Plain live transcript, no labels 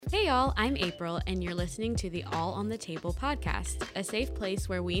Hey y'all, I'm April, and you're listening to the All on the Table podcast, a safe place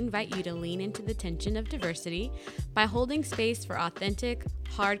where we invite you to lean into the tension of diversity by holding space for authentic,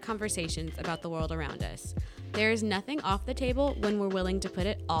 hard conversations about the world around us. There is nothing off the table when we're willing to put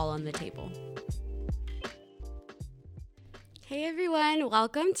it all on the table. Hey everyone,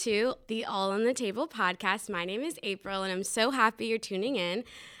 welcome to the All on the Table podcast. My name is April, and I'm so happy you're tuning in.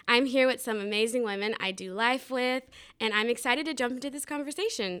 I'm here with some amazing women I do life with, and I'm excited to jump into this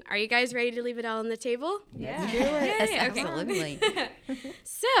conversation. Are you guys ready to leave it all on the table? Yeah. Yes, Okay. absolutely.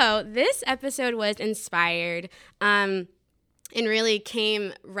 So this episode was inspired and really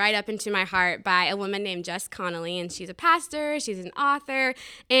came right up into my heart by a woman named Jess Connolly, and she's a pastor, she's an author,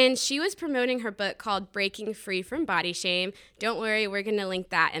 and she was promoting her book called Breaking Free from Body Shame. Don't worry, we're going to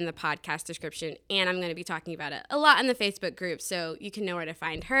link that in the podcast description, and I'm going to be talking about it a lot in the Facebook group, so you can know where to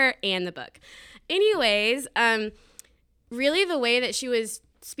find her and the book. Anyways, really the way that she was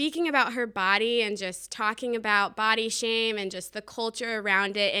speaking about her body and just talking about body shame and just the culture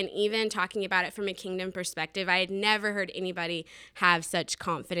around it, and even talking about it from a kingdom perspective. I had never heard anybody have such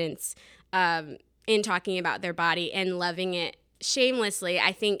confidence in talking about their body and loving it shamelessly.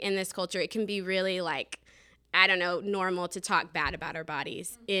 I think in this culture, it can be really normal to talk bad about our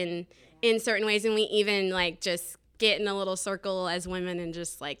bodies in certain ways. And we even just get in a little circle as women and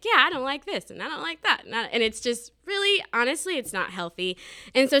just I don't like this and I don't like that. And it's just really, honestly, it's not healthy.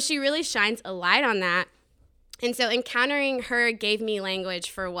 And so she really shines a light on that. And so encountering her gave me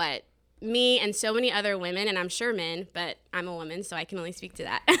language for what me and so many other women, and I'm sure men, but I'm a woman, so I can only speak to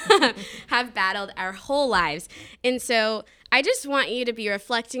that, have battled our whole lives. And so I just want you to be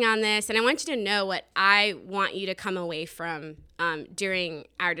reflecting on this, and I want you to know what I want you to come away from during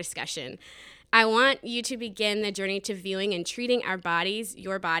our discussion. I want you to begin the journey to viewing and treating our bodies,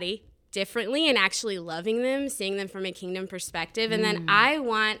 your body, differently, and actually loving them, seeing them from a kingdom perspective. And then I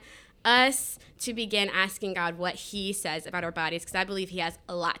want us to begin asking God what he says about our bodies, because I believe he has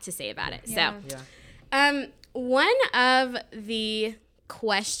a lot to say about it. Yeah. So one of the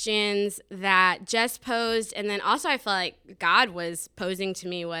questions that Jess posed, and then also I felt like God was posing to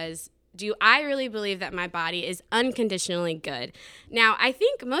me, was, do I really believe that my body is unconditionally good? Now, I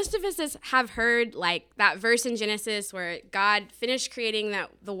think most of us have heard that verse in Genesis where God finished creating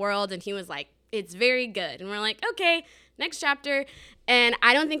the world and he was like, it's very good. And we're like, okay, next chapter. And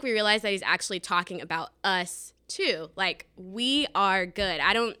I don't think we realize that he's actually talking about us too. We are good.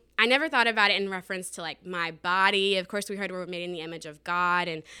 I never thought about it in reference to my body. Of course, we heard we're made in the image of God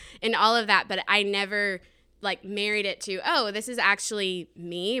and all of that, but I never married it to, oh, this is actually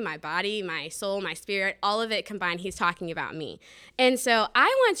me, my body, my soul, my spirit, all of it combined. He's talking about me. And so I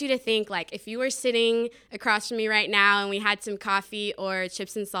want you to think if you were sitting across from me right now and we had some coffee or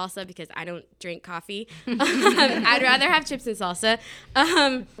chips and salsa, because I don't drink coffee. I'd rather have chips and salsa.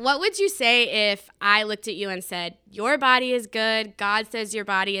 What would you say if I looked at you and said, your body is good, God says your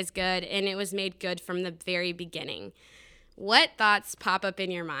body is good, and it was made good from the very beginning? What thoughts pop up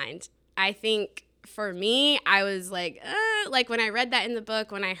in your mind? I think for me, I was when I read that in the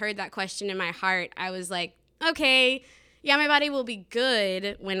book, when I heard that question in my heart, I was like, okay, yeah, my body will be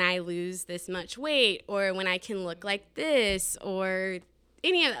good when I lose this much weight, or when I can look like this, or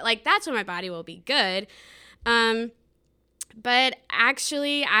any of that. That's when my body will be good. But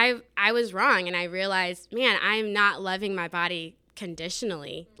actually, I was wrong, and I realized, man, I'm not loving my body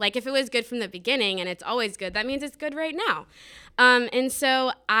conditionally. If it was good from the beginning and it's always good, that means it's good right now. And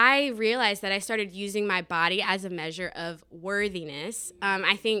so I realized that I started using my body as a measure of worthiness.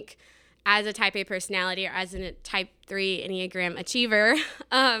 I think as a type A personality, or as a type 3 Enneagram achiever,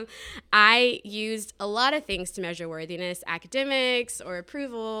 I used a lot of things to measure worthiness: academics, or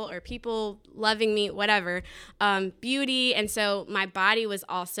approval, or people loving me, whatever, beauty. And so my body was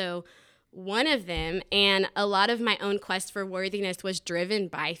also one of them, and a lot of my own quest for worthiness was driven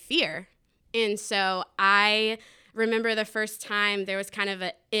by fear. And so I remember the first time there was kind of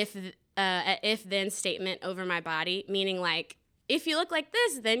a if-then statement over my body, meaning if you look like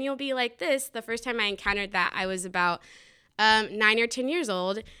this, then you'll be like this. The first time I encountered that, I was about 9 or 10 years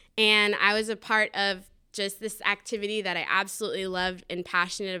old, and I was a part of just this activity that I absolutely loved and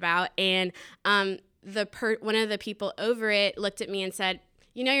passionate about. And one of the people over it looked at me and said,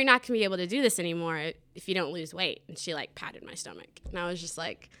 you're not going to be able to do this anymore if you don't lose weight. And she patted my stomach. And I was just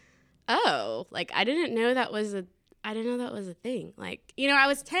oh, I didn't know that was a thing. I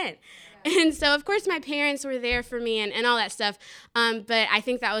was 10. And so, of course, my parents were there for me and all that stuff. But I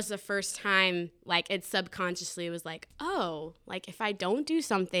think that was the first time, it subconsciously was oh, if I don't do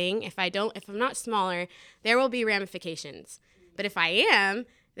something, if I'm not smaller, there will be ramifications. But if I am,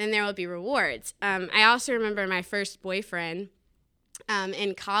 then there will be rewards. I also remember my first boyfriend.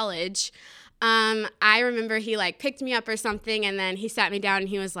 in college. I remember he like picked me up or something, and then he sat me down and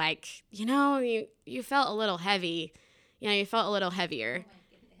he was like, you felt a little heavy. You felt a little heavier. Oh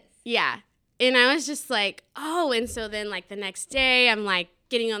my goodness. Yeah. And I was just like, oh. And so then like the next day I'm like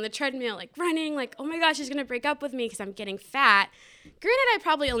getting on the treadmill, like running, like, oh my gosh, he's going to break up with me because I'm getting fat. Granted, I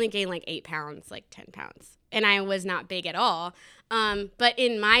probably only gained like 8 pounds, like 10 pounds. And I was not big at all. But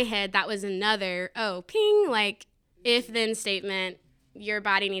in my head, that was another, ping, like if then statement. Your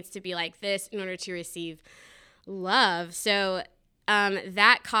body needs to be like this in order to receive love. So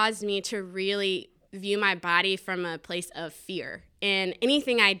that caused me to really view my body from a place of fear. And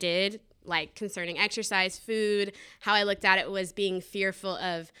anything I did, like concerning exercise, food, how I looked at it was being fearful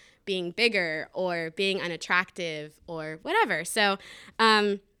of being bigger or being unattractive or whatever. So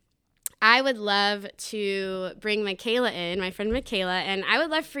I would love to bring Michaela in, my friend Michaela, and I would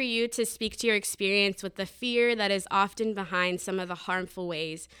love for you to speak to your experience with the fear that is often behind some of the harmful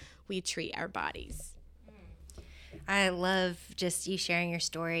ways we treat our bodies. I love just you sharing your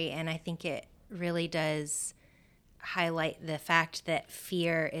story, and I think it really does highlight the fact that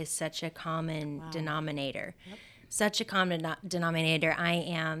fear is such a common denominator. Yep. Such a common denominator. I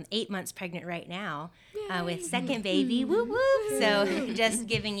am 8 months pregnant right now with second baby. Woo woo. So just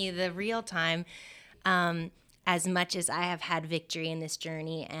giving you the real time. As much as I have had victory in this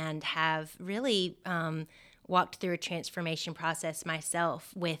journey and have really walked through a transformation process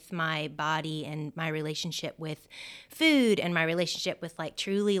myself with my body and my relationship with food and my relationship with like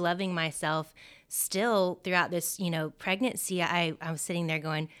truly loving myself, still throughout this, pregnancy, I was sitting there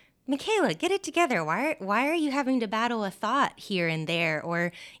going, Michaela, get it together. Why are you having to battle a thought here and there,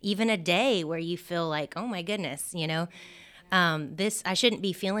 or even a day where you feel like, oh my goodness, I shouldn't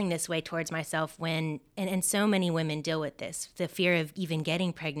be feeling this way towards myself when, and so many women deal with this, the fear of even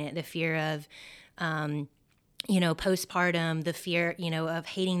getting pregnant, the fear of, postpartum, the fear, of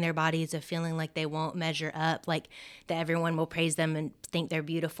hating their bodies, of feeling like they won't measure up, like that everyone will praise them and think they're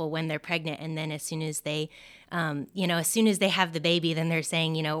beautiful when they're pregnant. And then as soon as they have the baby, then they're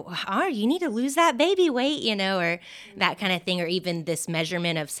saying, you need to lose that baby weight, or that kind of thing, or even this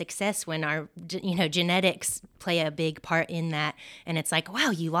measurement of success when our, genetics play a big part in that. And it's like,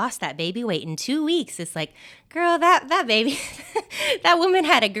 wow, you lost that baby weight in 2 weeks. It's like, girl, that baby, that woman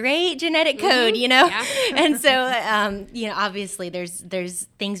had a great genetic code, Yeah. And so, obviously there's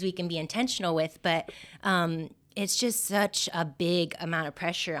things we can be intentional with, but, it's just such a big amount of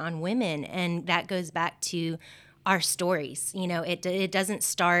pressure on women. And that goes back to our stories. It doesn't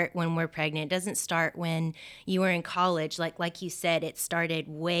start when we're pregnant. It doesn't start when you were in college. Like you said, it started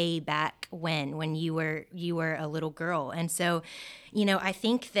way back when you were a little girl. And so, I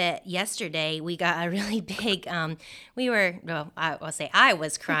think that yesterday we got a really big, I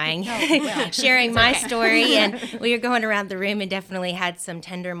was crying, sharing my story. And we were going around the room and definitely had some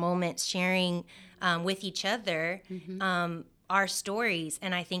tender moments sharing with each other, our stories.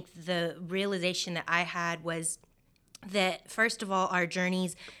 And I think the realization that I had was that, first of all, our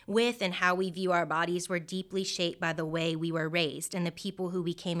journeys with and how we view our bodies were deeply shaped by the way we were raised and the people who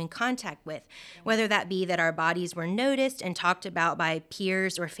we came in contact with, whether that be that our bodies were noticed and talked about by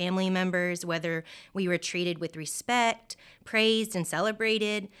peers or family members, whether we were treated with respect, praised and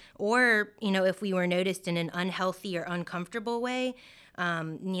celebrated, or, if we were noticed in an unhealthy or uncomfortable way,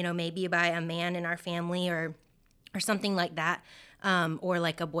 maybe by a man in our family or something like that, or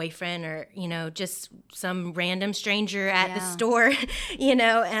like a boyfriend or, just some random stranger at the store,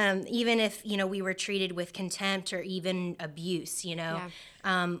 even if, we were treated with contempt or even abuse,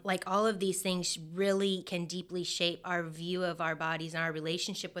 like all of these things really can deeply shape our view of our bodies and our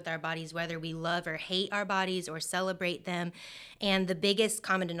relationship with our bodies, whether we love or hate our bodies or celebrate them. And the biggest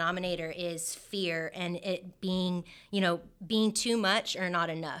common denominator is fear, and it being too much or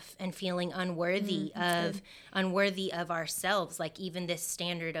not enough, and feeling unworthy of ourselves. Like even this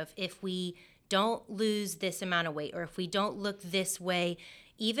standard of, if we don't lose this amount of weight, or if we don't look this way,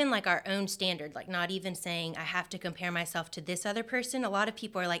 even like our own standard, like not even saying I have to compare myself to this other person. A lot of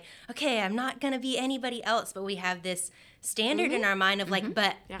people are like, okay, I'm not going to be anybody else, but we have this standard in our mind of like,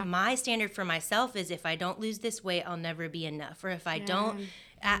 but my standard for myself is if I don't lose this weight, I'll never be enough. Or if I don't,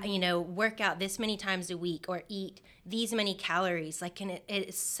 work out this many times a week or eat these many calories, like, and it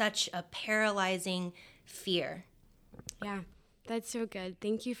is such a paralyzing fear. Yeah, that's so good.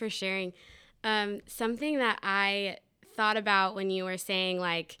 Thank you for sharing. Something that I thought about when you were saying,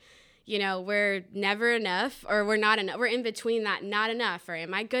 like, we're never enough, or we're not enough, we're in between that, not enough, or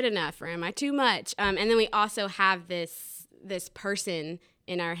am I good enough, or am I too much? And then we also have this this person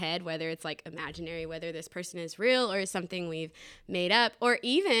in our head, whether it's like imaginary, whether this person is real or something we've made up, or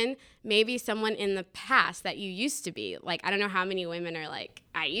even maybe someone in the past that you used to be. Like, I don't know how many women are like,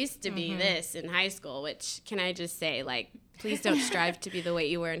 I used to be this in high school, which, can I just say, like, please don't strive to be the way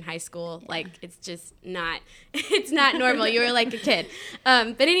you were in high school. Like, it's just not, it's not normal. You were like a kid.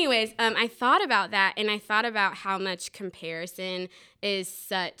 But anyways, I thought about that, and I thought about how much comparison is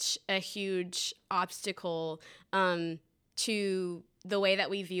such a huge obstacle to the way that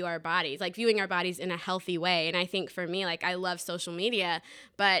we view our bodies, like viewing our bodies in a healthy way. And I think for me, like, I love social media,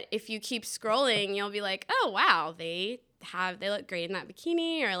 but if you keep scrolling, you'll be like, oh, wow, they look great in that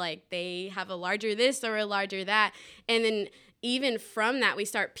bikini, or like they have a larger this or a larger that. And then even from that, we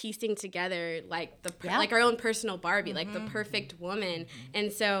start piecing together like like our own personal Barbie, like the perfect woman.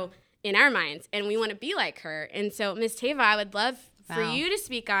 And so in our minds, and we want to be like her. And so Ms. Tava, I would love for you to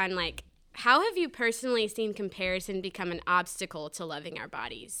speak on, like, how have you personally seen comparison become an obstacle to loving our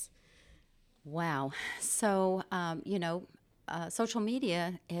bodies? Wow. So, social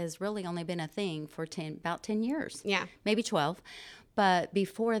media has really only been a thing for about 10 years. Yeah. Maybe 12. But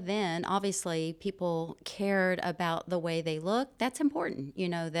before then, obviously, people cared about the way they look. That's important,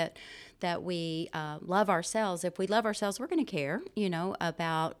 that we love ourselves. If we love ourselves, we're going to care,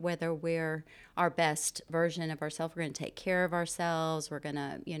 about whether we're our best version of ourselves. We're going to take care of ourselves. We're going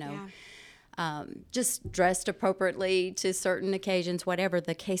to, just dressed appropriately to certain occasions, whatever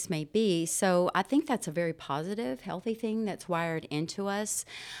the case may be. So I think that's a very positive, healthy thing that's wired into us.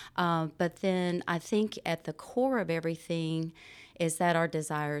 But then I think at the core of everything is that our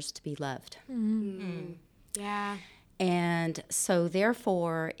desire is to be loved. Mm-hmm. Yeah. And so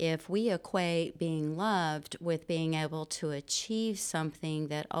therefore, if we equate being loved with being able to achieve something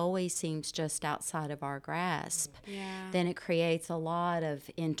that always seems just outside of our grasp, then it creates a lot of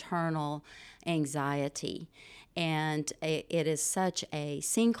internal anxiety. And it is such a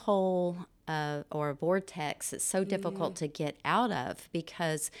sinkhole or a vortex that's so difficult to get out of,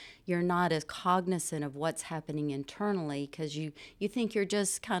 because you're not as cognizant of what's happening internally, because you think you're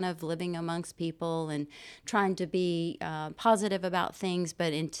just kind of living amongst people and trying to be positive about things,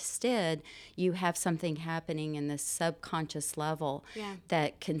 but instead you have something happening in this subconscious level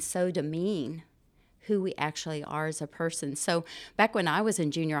that can so demean who we actually are as a person. So back when I was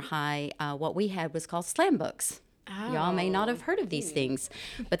in junior high, what we had was called slam books. Oh. Y'all may not have heard of these things,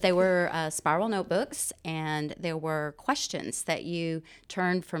 but they were spiral notebooks, and there were questions that you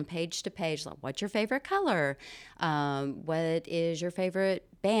turned from page to page, like, what's your favorite color? What is your favorite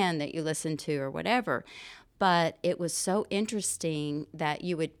band that you listen to, or whatever? But it was so interesting that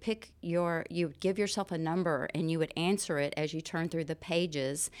you would you would give yourself a number, and you would answer it as you turn through the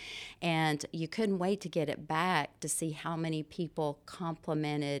pages, and you couldn't wait to get it back to see how many people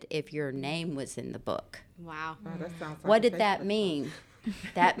complimented if your name was in the book. Wow. Oh, that sounds like what did that mean?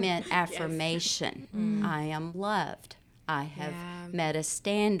 That meant affirmation. Yes. I am loved. I have met a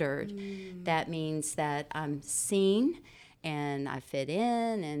standard. That means that I'm seen and I fit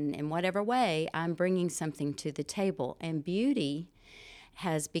in, and in whatever way, I'm bringing something to the table. And beauty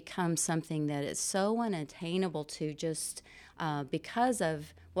has become something that is so unattainable to just because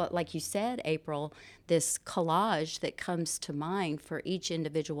of what, like you said, April, this collage that comes to mind for each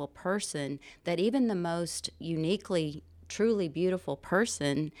individual person, that even the most uniquely, truly beautiful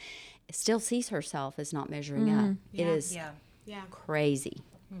person still sees herself as not measuring up. It is crazy.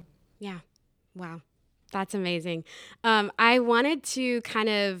 Yeah. Wow. That's amazing. I wanted to kind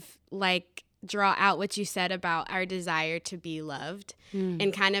of like draw out what you said about our desire to be loved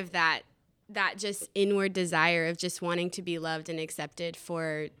and kind of that just inward desire of just wanting to be loved and accepted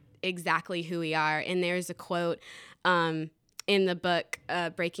for exactly who we are. And there's a quote in the book,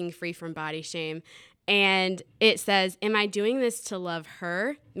 Breaking Free from Body Shame. And it says, am I doing this to love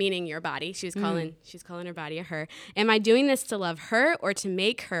her, meaning your body? She's calling her body a her. Am I doing this to love her or to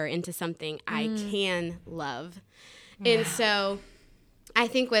make her into something I can love? Wow. And so I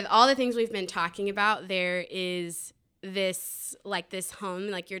think with all the things we've been talking about, there is this hum,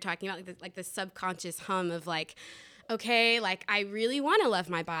 like you're talking about, like this subconscious hum of like, okay, like I really want to love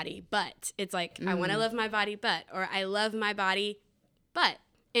my body, but it's like, I want to love my body, but, or I love my body, but.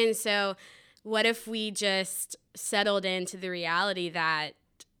 And so what if we just settled into the reality that,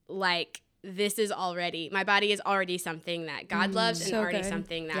 like, this is already, my body is already something that God loves and already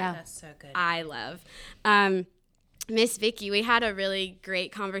something that That's so good. I love. Miss Vicki, we had a really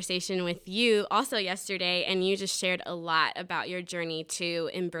great conversation with you also yesterday, and you just shared a lot about your journey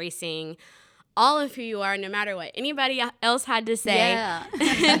to embracing all of who you are, no matter what anybody else had to say. Yeah.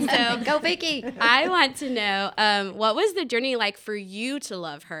 So, go Vicki. I want to know, what was the journey like for you to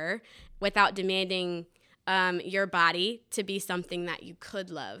love her without demanding your body to be something that you could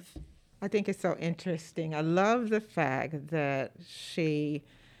love? I think it's so interesting. I love the fact that she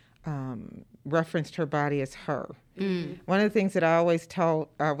referenced her body as her. One of the things that I always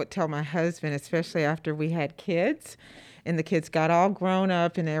would tell my husband, especially after we had kids, and the kids got all grown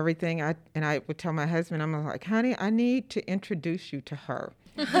up and everything, I would tell my husband, I'm like, honey, I need to introduce you to her.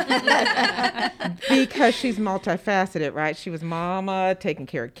 Because she's multifaceted, right? She was mama, taking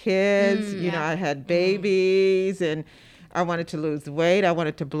care of kids. You know, I had babies, and I wanted to lose weight. I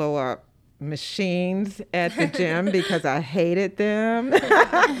wanted to blow up machines at the gym because I hated them.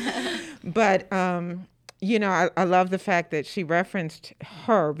 But, you know, I love the fact that she referenced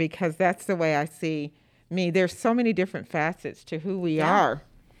her, because that's the way I see me. There's so many different facets to who we are,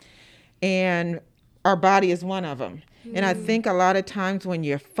 and our body is one of them. And I think a lot of times when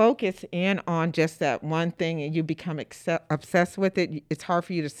you focus in on just that one thing and you become obsessed with it, it's hard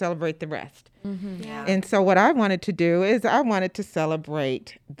for you to celebrate the rest. And so what I wanted to do is I wanted to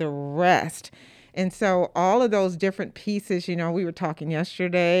celebrate the rest. And so all of those different pieces, you know, we were talking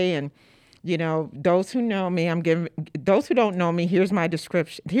yesterday, and, you know, those who know me, those who don't know me, here's my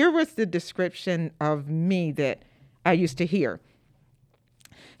description. Here was the description of me that I used to hear.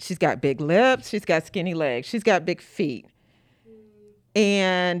 She's got big lips. She's got skinny legs. She's got big feet.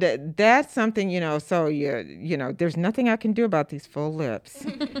 And that's something, you know, so you know, there's nothing I can do about these full lips,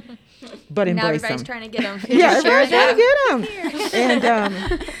 but embrace them. Now everybody's trying to get them. Yeah, everybody's trying to get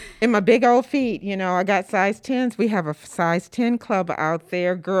them. And my big old feet, you know, I got size 10s. We have a size 10 club out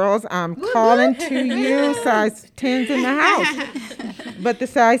there. Girls, I'm calling to you, size 10s in the house. But the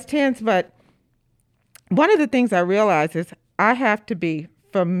size 10s, but one of the things I realize is I have to be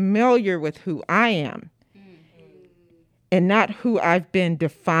familiar with who I am and not who I've been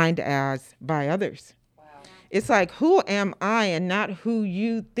defined as by others. Wow. It's like, who am I, and not who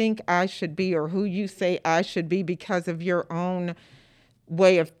you think I should be or who you say I should be because of your own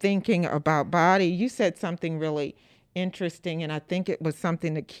way of thinking about body. You said something really interesting, and I think it was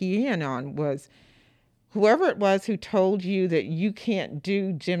something to key in on, was whoever it was who told you that you can't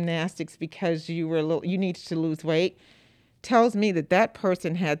do gymnastics because you needed to lose weight, tells me that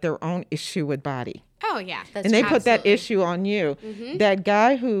person had their own issue with body. Oh, yeah. And they put that issue on you. That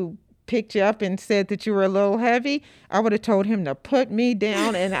guy who picked you up and said that you were a little heavy, I would have told him to put me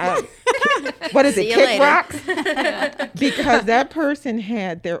down and kick rocks? Because that person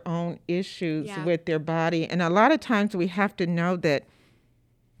had their own issues with their body. And a lot of times we have to know that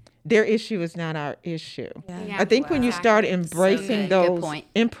their issue is not our issue. Yeah. I think when you start embracing those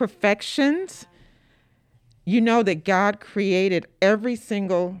imperfections, you know that God created every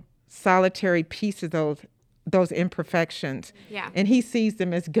single solitary piece of those imperfections. Yeah. And he sees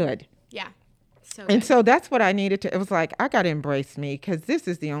them as good. Yeah. So and so that's what I needed to, it was like, I got to embrace me, because this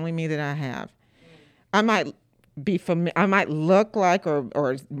is the only me that I have. I might look like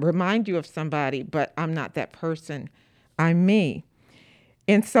or remind you of somebody, but I'm not that person. I'm me.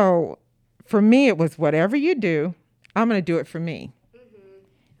 And so for me, it was, whatever you do, I'm going to do it for me.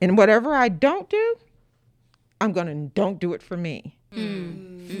 And whatever I don't do, don't do it for me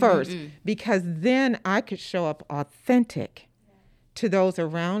first, because then I could show up authentic to those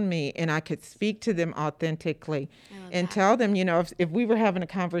around me, and I could speak to them authentically and tell them, you know, if we were having a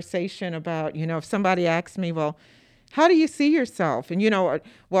conversation about, you know, if somebody asked me, well, how do you see yourself? And, you know,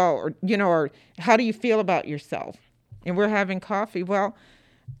 or how do you feel about yourself? And we're having coffee. Well,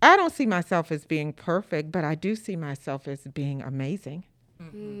 I don't see myself as being perfect, but I do see myself as being amazing.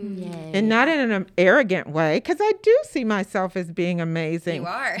 And not in an arrogant way, because I do see myself as being amazing. You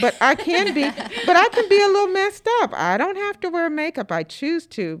are. But I can be a little messed up. I don't have to wear makeup. I choose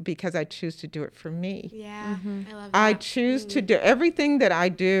to, because I choose to do it for me. Yeah, I love that. I choose to do everything that I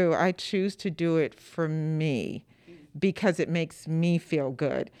do. I choose to do it for me, because it makes me feel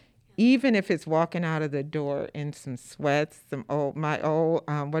good. Even if it's walking out of the door in some sweats, my old,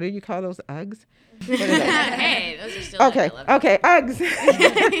 what do you call those, Uggs? Hey, those are still okay,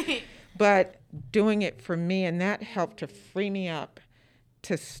 Uggs. But doing it for me, and that helped to free me up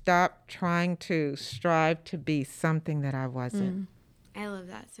to stop trying to strive to be something that I wasn't. I love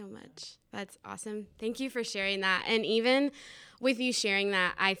that so much. That's awesome. Thank you for sharing that. And even with you sharing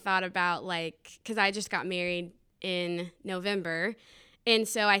that, I thought about, like, because I just got married in November. And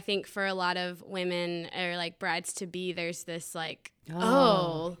so I think for a lot of women, or like brides to be, there's this like,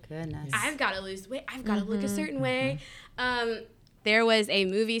 oh goodness, I've got to lose weight. I've got to look a certain way. There was a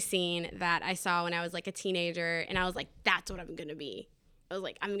movie scene that I saw when I was like a teenager, and I was like, that's what I'm going to be. I was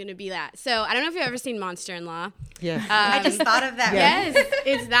like, I'm going to be that. So I don't know if you've ever seen Monster-in-Law. Yeah. I just thought of that. Yes,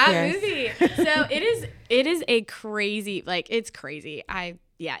 it's that movie. So it is a crazy, like, it's crazy.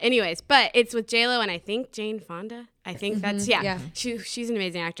 anyways, but it's with J-Lo and I think Jane Fonda. I think that's, she's an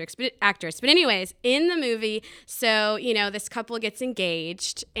amazing actress. But anyways, in the movie, so, this couple gets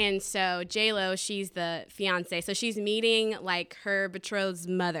engaged. And so J-Lo, she's the fiance. So she's meeting like her betrothed's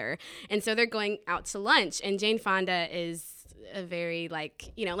mother. And so they're going out to lunch. And Jane Fonda is a very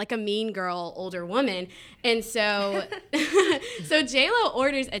like a mean girl older woman, and so so J-Lo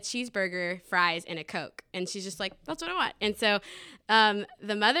orders a cheeseburger, fries, and a Coke, and she's just like, that's what I want. And so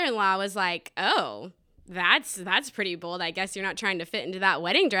the mother-in-law was like, oh, that's pretty bold. I guess you're not trying to fit into that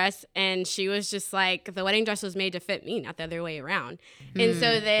wedding dress. And she was just like, the wedding dress was made to fit me, not the other way around. And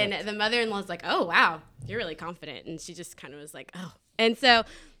so then the mother-in-law's like, oh wow, you're really confident. And she just kind of was like, oh. And so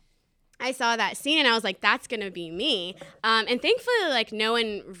I saw that scene and I was like, that's going to be me. And thankfully, like, no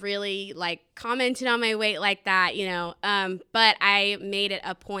one really like commented on my weight like that, but I made it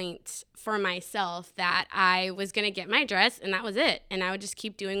a point for myself that I was going to get my dress and that was it. And I would just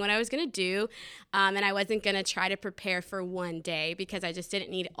keep doing what I was going to do. And I wasn't going to try to prepare for one day because I just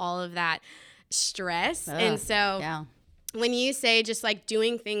didn't need all of that stress. And so when you say just like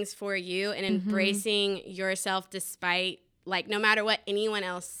doing things for you and embracing yourself despite like no matter what anyone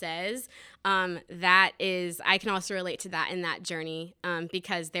else says, that is, I can also relate to that in that journey,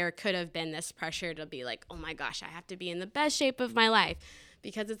 because there could have been this pressure to be like, oh my gosh, I have to be in the best shape of my life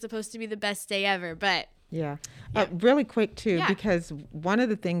because it's supposed to be the best day ever. But really quick too, because one of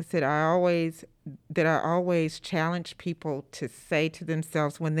the things that I always challenge people to say to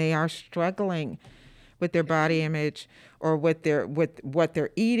themselves when they are struggling with their body image or with what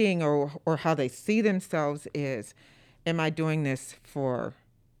they're eating or how they see themselves is, am I doing this for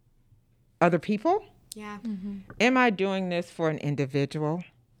other people? Yeah. Am I doing this for an individual?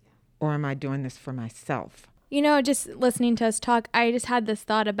 Or am I doing this for myself? Just listening to us talk, I just had this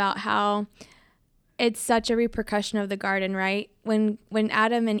thought about how it's such a repercussion of the garden, right? When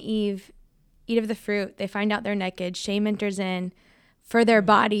Adam and Eve eat of the fruit, they find out they're naked. Shame enters in for their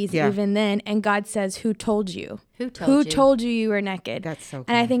bodies even then. And God says, who told you? Who told you you were naked? That's so good.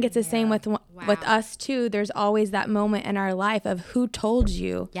 And I think it's the same with us too. There's always that moment in our life of who told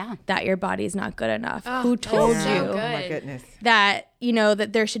you that your body's not good enough? Who told you so oh my goodness. that,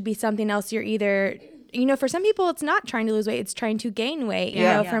 that there should be something else? You're either, for some people it's not trying to lose weight, it's trying to gain weight,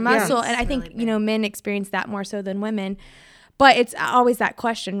 for muscle. And I think, men experience that more so than women. But it's always that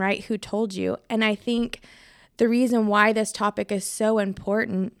question, right? Who told you? And I think the reason why this topic is so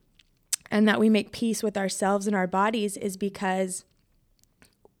important and that we make peace with ourselves and our bodies is because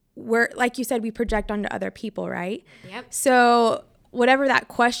we're, like you said, we project onto other people, right? Yep. So whatever that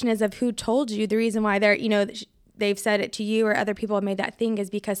question is of who told you, the reason why they're, they've said it to you or other people have made that thing is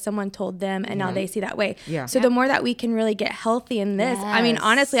because someone told them and now they see that way. Yeah. So the more that we can really get healthy in this, I mean,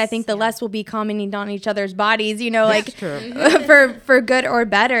 honestly, I think the less we'll be commenting on each other's bodies, like for good or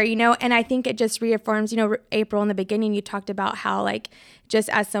better, and I think it just reaffirms, April, in the beginning, you talked about how like, just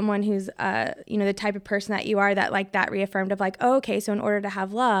as someone who's, the type of person that you are, that like that reaffirmed of like, oh, okay, so in order to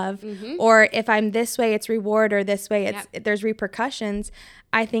have love, or if I'm this way, it's reward, or this way, there's repercussions.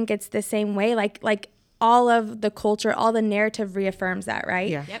 I think it's the same way, like all of the culture, all the narrative reaffirms that, right?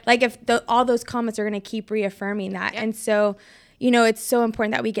 Yeah. Yep. Like if all those comments are going to keep reaffirming that. Yep. And so, it's so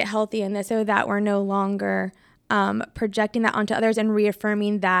important that we get healthy in this so that we're no longer projecting that onto others and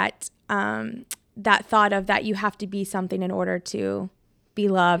reaffirming that that thought of that you have to be something in order to be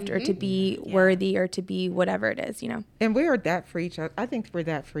loved or to be worthy or to be whatever it is, And we are that for each other. I think we're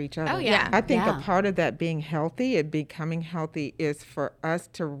that for each other. Oh, yeah. I think a part of that being healthy and becoming healthy is for us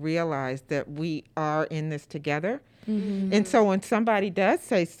to realize that we are in this together. And so when somebody does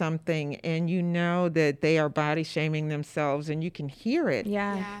say something and that they are body shaming themselves and you can hear it,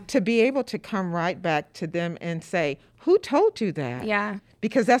 to be able to come right back to them and say, who told you that? Yeah.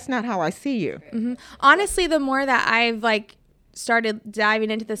 Because that's not how I see you. Honestly, the more that I've started diving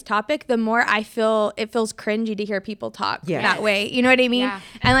into this topic, the more I feel it feels cringy to hear people talk that way. You know what I mean? Yeah.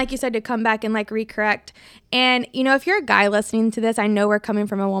 And like you said, to come back and recorrect. And, if you're a guy listening to this, I know we're coming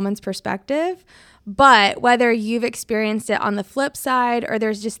from a woman's perspective, but whether you've experienced it on the flip side or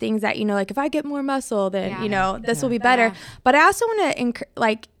there's just things that, if I get more muscle, then, this will be better. Yeah. But I also want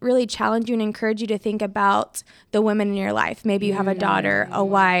to really challenge you and encourage you to think about the women in your life. Maybe you have a daughter, a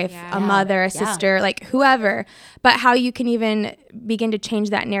wife, a mother, a sister, whoever, but how you can even begin to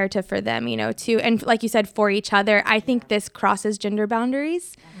change that narrative for them, too. And like you said, for each other, I think this crosses gender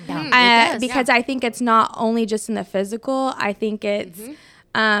boundaries because I think it's not only just in the physical. I think it's,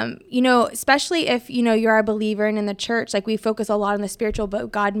 especially if, you're a believer and in the church, we focus a lot on the spiritual,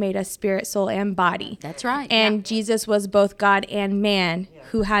 but God made us spirit, soul, and body. That's right. And Jesus was both God and man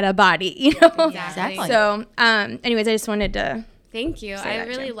who had a body, Exactly. So, anyways, I just wanted to Thank you. I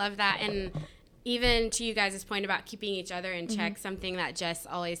really love that. And even to you guys' point about keeping each other in check, something that Jess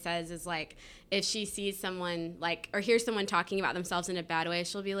always says is like, if she sees someone like, or hears someone talking about themselves in a bad way,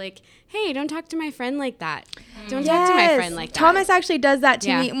 she'll be like, hey, don't talk to my friend like that. Don't talk to my friend like that. Thomas actually does that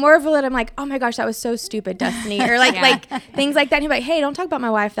to me more of a I'm like, oh my gosh, that was so stupid, Destiny. Or like things like that. And he's like, hey, don't talk about my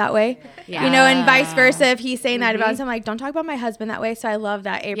wife that way. Yeah. You know, and vice versa. If he's saying that about him, like, don't talk about my husband that way. So I love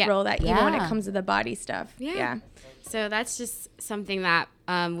that, April, that even when it comes to the body stuff. Yeah. So that's just something that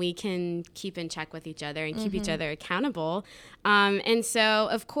we can keep in check with each other and keep each other accountable. And so,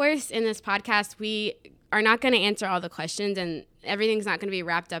 of course, in this podcast, we are not going to answer all the questions and everything's not going to be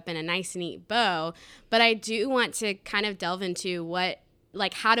wrapped up in a nice, neat bow. But I do want to kind of delve into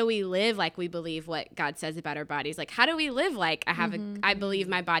how do we live like we believe what God says about our bodies? Like, how do we live like I believe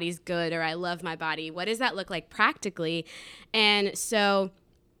my body's good or I love my body? What does that look like practically? And so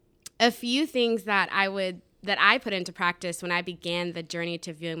a few things that I put into practice when I began the journey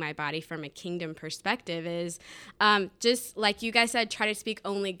to viewing my body from a kingdom perspective is just like you guys said, try to speak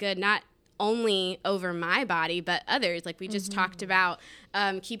only good, not only over my body, but others. Like we just talked about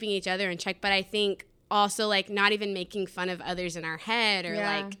keeping each other in check. But I think also like not even making fun of others in our head or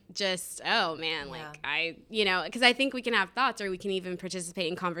like just, oh man, like because I think we can have thoughts or we can even participate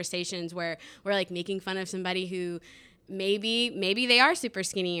in conversations where we're like making fun of somebody who maybe they are super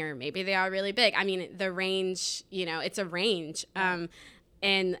skinny or maybe they are really big. I mean, the range, it's a range.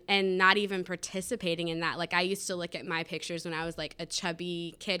 And not even participating in that. Like I used to look at my pictures when I was like a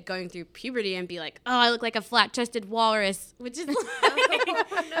chubby kid going through puberty and be like, oh, I look like a flat-chested walrus, which is like,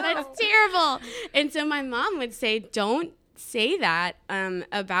 that's terrible. And so my mom would say, don't say that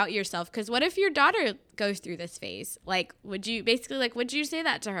about yourself, because what if your daughter goes through this phase? Like, would you say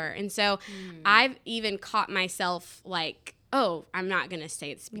that to her? And so I've even caught myself like, oh, I'm not going to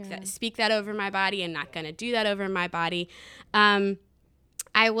speak that over my body. I'm not going to do that over my body.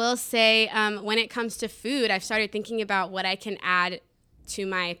 I will say when it comes to food, I've started thinking about what I can add to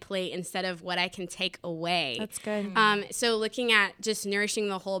my plate instead of what I can take away. That's good. So looking at just nourishing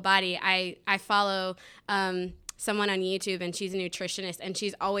the whole body, I follow someone on YouTube, and she's a nutritionist, and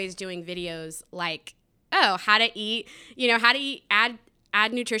she's always doing videos like, oh, how to eat,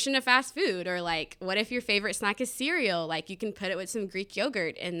 add nutrition to fast food, or like, what if your favorite snack is cereal? Like you can put it with some Greek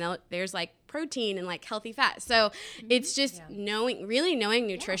yogurt and there's like protein and like healthy fat. So it's just knowing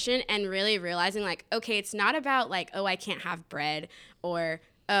nutrition and really realizing like, okay, it's not about like, oh, I can't have bread, or,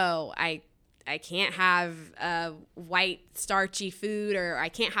 oh, I can't have white starchy food, or I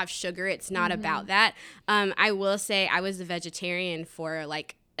can't have sugar. It's not about that. I will say I was a vegetarian for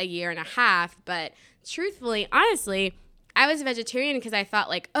like a year and a half, but truthfully, honestly, I was a vegetarian because I thought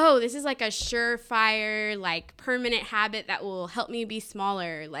like, oh, this is like a surefire, like permanent habit that will help me be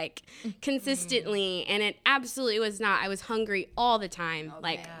smaller, like consistently. And it absolutely was not. I was hungry all the time,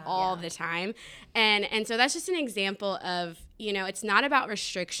 all the time. And so that's just an example of, it's not about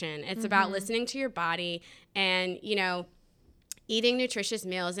restriction. It's about listening to your body and, eating nutritious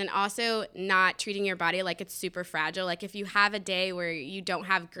meals, and also not treating your body like it's super fragile. Like if you have a day where you don't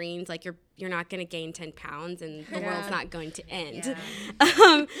have greens, like you're not going to gain 10 pounds and the world's not going to end.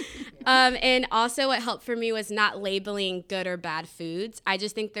 And also what helped for me was not labeling good or bad foods. I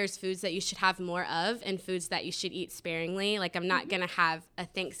just think there's foods that you should have more of and foods that you should eat sparingly. Like I'm not going to have a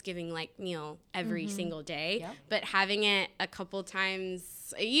Thanksgiving like meal every single day, but having it a couple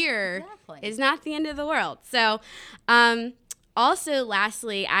times a year is not the end of the world. So, also,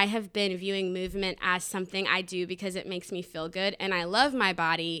 lastly, I have been viewing movement as something I do because it makes me feel good and I love my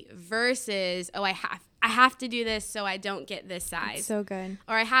body versus, oh, I have to do this so I don't get this size. That's so good.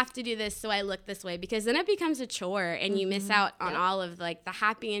 Or I have to do this so I look this way, because then it becomes a chore and you miss out on all of like the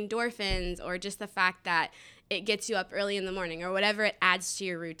happy endorphins, or just the fact that it gets you up early in the morning or whatever it adds to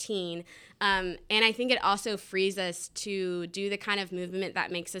your routine. And I think it also frees us to do the kind of movement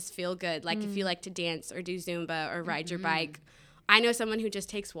that makes us feel good. Like if you like to dance or do Zumba or ride your bike. I know someone who just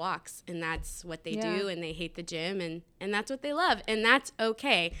takes walks and that's what they do, and they hate the gym and that's what they love, and that's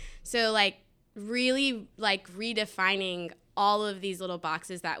okay. So like really like redefining all of these little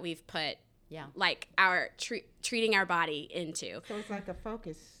boxes that we've put like our treating our body into. So it's like a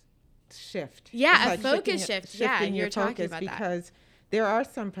focus shift. Yeah, it's a focus shift. Yeah, you're talking about because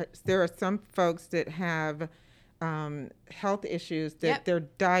that. There are some folks that have health issues that their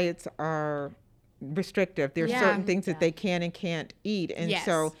diets are restrictive. There's certain things that they can and can't eat. And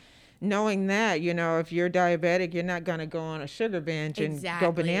so knowing that, if you're diabetic, you're not going to go on a sugar binge and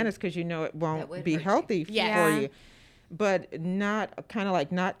go bananas because it won't be healthy for you. But not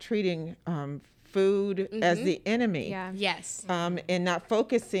treating food as the enemy. Yeah. Yes. And not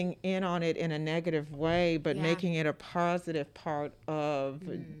focusing in on it in a negative way, but making it a positive part of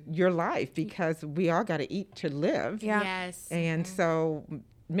your life, because we all got to eat to live. Yeah. Yes. And so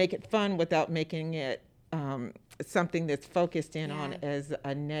make it fun without making it something that's focused in on as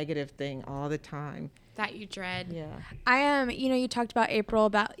a negative thing all the time. That you dread. Yeah. I am, you talked about April,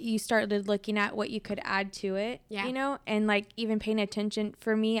 about you started looking at what you could add to it, and like even paying attention.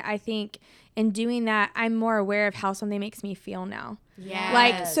 For me, I think in doing that, I'm more aware of how something makes me feel now. Yeah.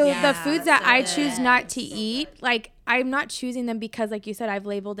 Like, so the foods that so I good. choose not to eat, like I'm not choosing them because, like you said, I've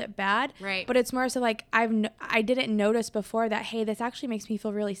labeled it bad. Right. But it's more so like I didn't notice before that, hey, this actually makes me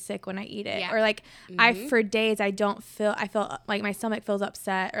feel really sick when I eat it. Yeah. Or like for days I feel like my stomach feels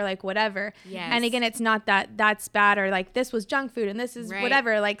upset or like whatever. Yes. And again, it's not that that's bad or like this was junk food and this is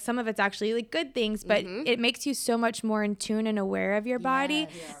whatever. Like some of it's actually like good things, but it makes you so much more in tune and aware of your body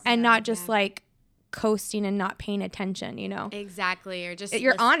and not just like coasting and not paying attention, Exactly. Or just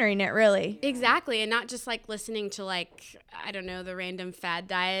you're honoring it, really. Exactly. And not just like listening to like, I don't know, the random fad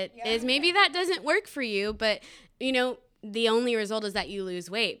diet is maybe that doesn't work for you, but the only result is that you lose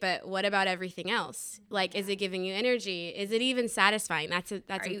weight. But what about everything else? Like, is it giving you energy? Is it even satisfying? That's Are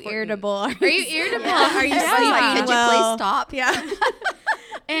important. you irritable? Are you irritable? Are you Like, could you please stop? Yeah.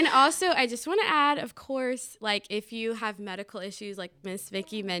 And also, I just want to add, of course, like if you have medical issues, like Miss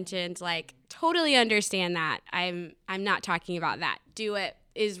Vicky mentioned, like totally understand that. I'm not talking about that. Do it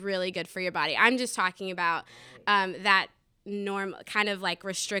is really good for your body. I'm just talking about that normal kind of like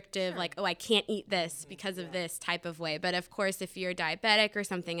restrictive, like, oh, I can't eat this because of this type of way. But of course, if you're diabetic or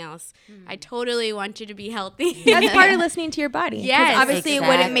something else, I totally want you to be healthy. That's part of listening to your body. 'Cause Yes, obviously it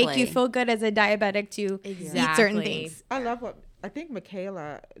wouldn't make you exactly. feel good as a diabetic to eat certain Exactly. things. I love what I think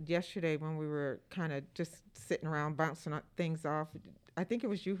Michaela yesterday when we were kind of just sitting around bouncing things off. I think it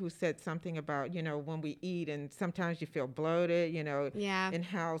was you who said something about, when we eat and sometimes you feel bloated, Yeah. and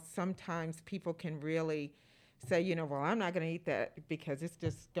how sometimes people can really say, well, I'm not going to eat that because it's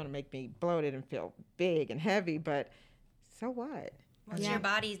just going to make me bloated and feel big and heavy. But so what? What's your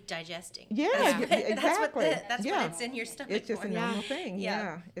body's digesting? Yeah, exactly. That's what it's in your stomach It's just for. a normal thing. Yeah.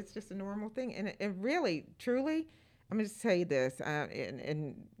 Yeah, it's just a normal thing. And it really, truly, I'm going to say this,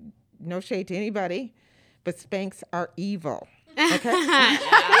 and no shade to anybody, but Spanx are evil. Okay?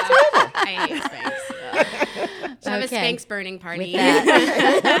 I hate Spanx. Should have a Okay. Spanx burning party.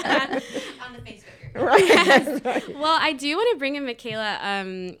 With that, On the Facebook group. Right. Well, I do want to bring in Michaela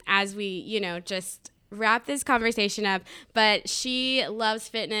as we, just wrap this conversation up. But she loves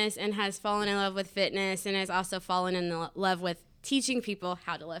fitness and has fallen in love with fitness and has also fallen in love with teaching people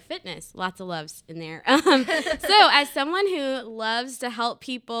how to love fitness. Lots of loves in there. So as someone who loves to help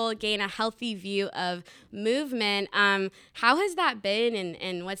people gain a healthy view of movement, how has that been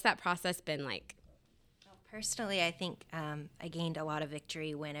and what's that process been like? Personally, I think I gained a lot of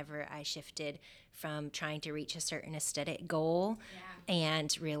victory whenever I shifted from trying to reach a certain aesthetic goal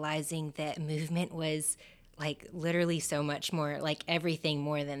and realizing that movement was like literally so much more, like everything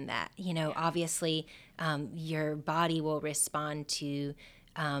more than that. Obviously, your body will respond to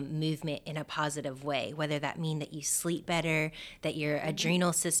movement in a positive way, whether that mean that you sleep better, that your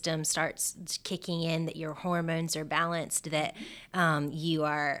adrenal system starts kicking in, that your hormones are balanced, that you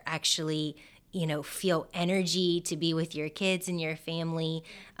are actually feel energy to be with your kids and your family.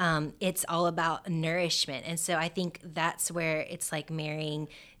 It's all about nourishment. And so I think that's where it's like marrying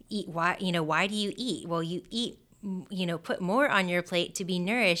why do you eat? Well, you eat, put more on your plate to be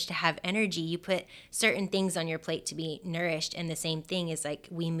nourished, to have energy. You put certain things on your plate to be nourished. And the same thing is like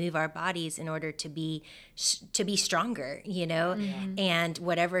we move our bodies in order to be stronger, and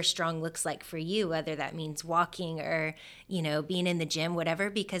whatever strong looks like for you, whether that means walking or, being in the gym, whatever,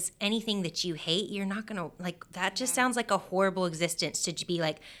 because anything that you hate, you're not going to like, that just sounds like a horrible existence to be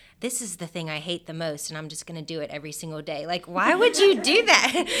like, this is the thing I hate the most, and I'm just going to do it every single day. Like, why would you do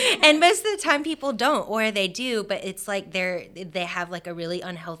that? And most of the time people don't, or they do, but it's like they have like a really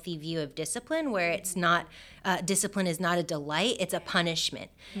unhealthy view of discipline where it's not, discipline is not a delight, it's a punishment,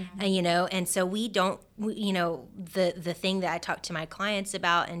 and so we don't, the thing that I talk to my clients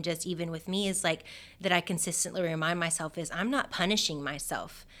about and just even with me is like that I consistently remind myself is I'm not punishing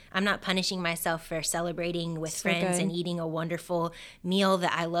myself. I'm not punishing myself for celebrating with friends and eating a wonderful meal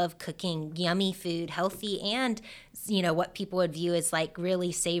that I love cooking, yummy food, healthy, and, what people would view as like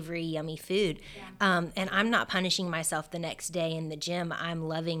really savory, yummy food. And I'm not punishing myself the next day in the gym. I'm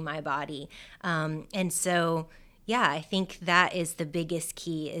loving my body. And so, yeah, I think that is the biggest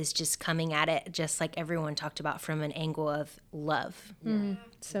key, is just coming at it, just like everyone talked about, from an angle of love.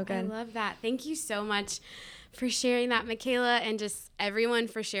 So good. I love that. Thank you so much for sharing that, Michaela, and just everyone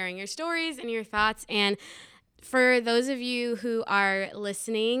for sharing your stories and your thoughts. And for those of you who are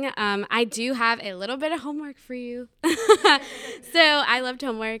listening, I do have a little bit of homework for you. So I loved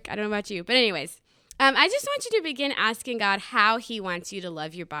homework. I don't know about you. But anyways, I just want you to begin asking God how he wants you to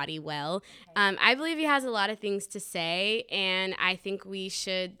love your body well. I believe he has a lot of things to say, and I think we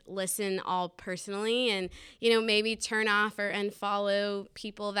should listen all personally and, maybe turn off or unfollow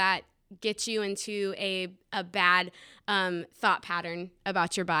people that get you into a bad thought pattern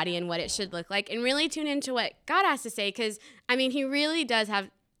about your body and what it should look like, and really tune into what God has to say, because, he really does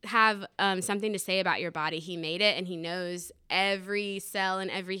have something to say about your body. He made it, and he knows every cell and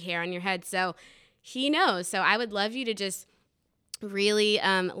every hair on your head, so he knows. So I would love you to just really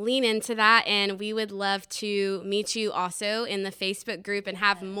lean into that, and we would love to meet you also in the Facebook group and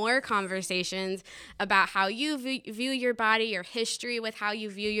have more conversations about how you view your body, your history with how you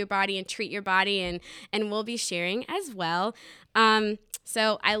view your body and treat your body, and we'll be sharing as well.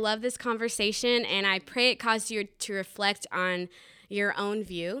 So I love this conversation, and I pray it caused you to reflect on your own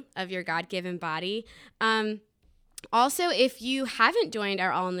view of your God-given body. Also, if you haven't joined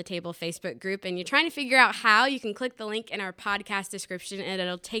our All on the Table Facebook group and you're trying to figure out how, you can click the link in our podcast description and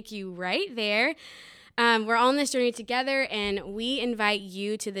it'll take you right there. We're all on this journey together, and we invite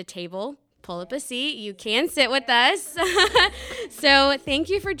you to the table. Pull up a seat. You can sit with us. So thank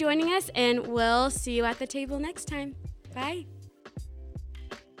you for joining us, and we'll see you at the table next time. Bye.